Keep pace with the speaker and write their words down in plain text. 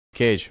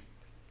Cage,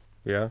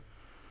 Yeah?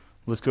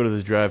 let's go to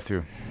this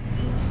drive-thru.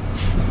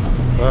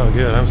 Oh,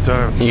 good. I'm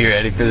starved. You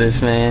ready for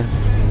this, man?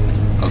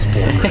 I was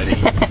born ready.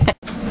 I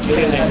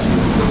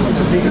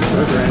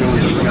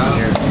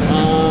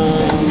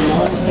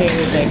would say it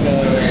was like a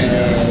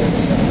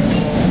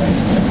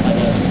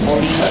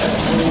 40 or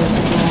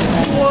something like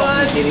that.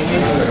 What? They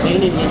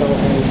didn't even go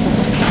home.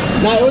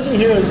 No, it wasn't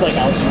here. It was like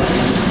outside.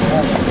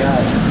 Oh my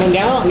god. But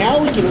now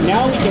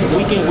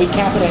we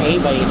cap it at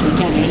 8 by 8. So we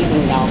can't do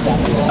anything else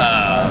after that.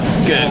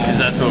 Good, because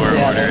that's what we're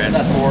ordering.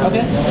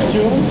 Okay.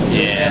 2 of them?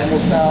 Yeah.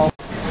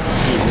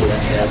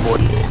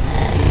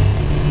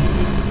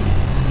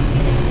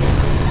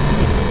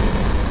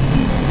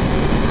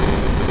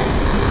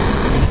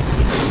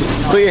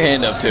 Put your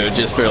hand up to it,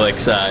 just for like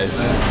size.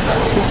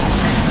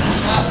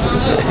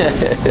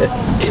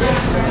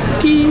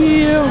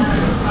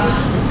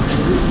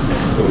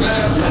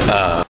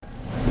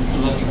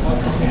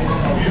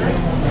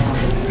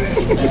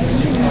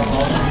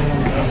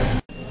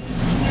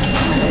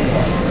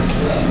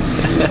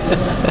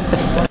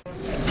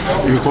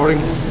 You recording?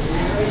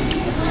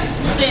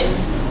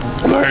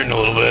 I'm hurting a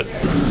little bit.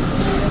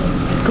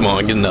 Come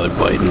on, get another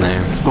bite in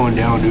there. It's going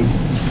down, dude.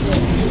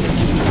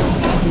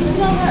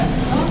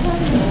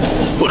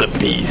 What a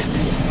beast.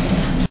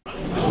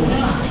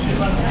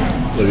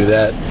 Look at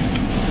that.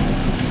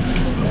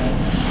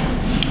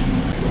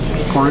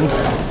 Recording?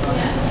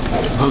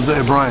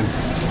 Jose Brian.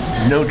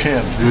 No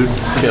chance, dude.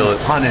 Kill it.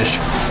 Punish.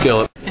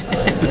 Kill it.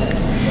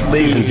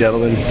 Ladies and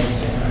gentlemen,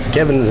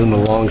 Kevin is in the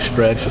long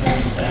stretch.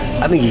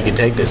 I think he can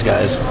take this,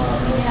 guys.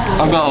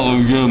 I've got a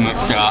legitimate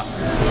shot.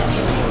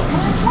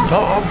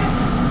 Uh-oh.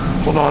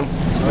 Hold on.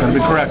 Gotta be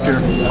correct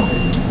here.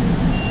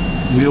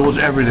 Wheel was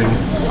everything.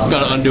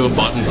 Gotta undo a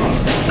button.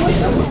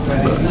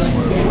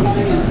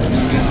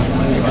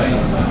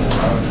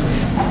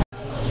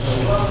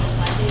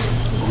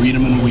 Read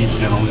them and weep,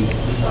 gentlemen.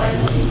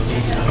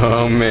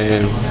 Oh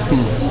man.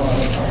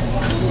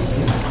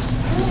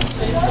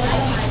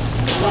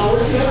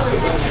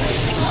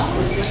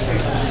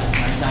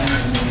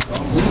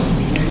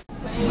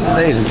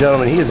 Ladies and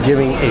gentlemen, he is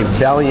giving a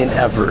valiant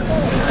effort.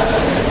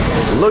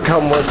 Look how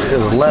much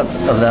is left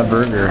of that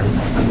burger.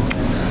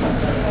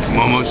 I'm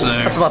almost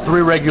there. That's about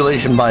 3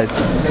 regulation bites.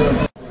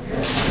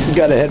 You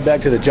gotta head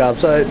back to the job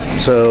site,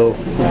 so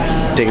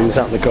taking this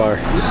out in the car.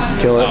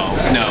 Kill it. Oh,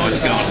 no,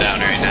 it's going down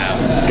right now.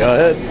 Go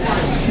ahead.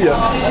 Yeah.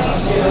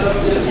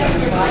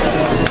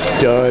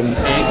 Done.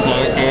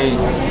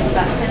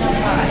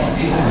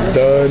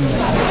 Done.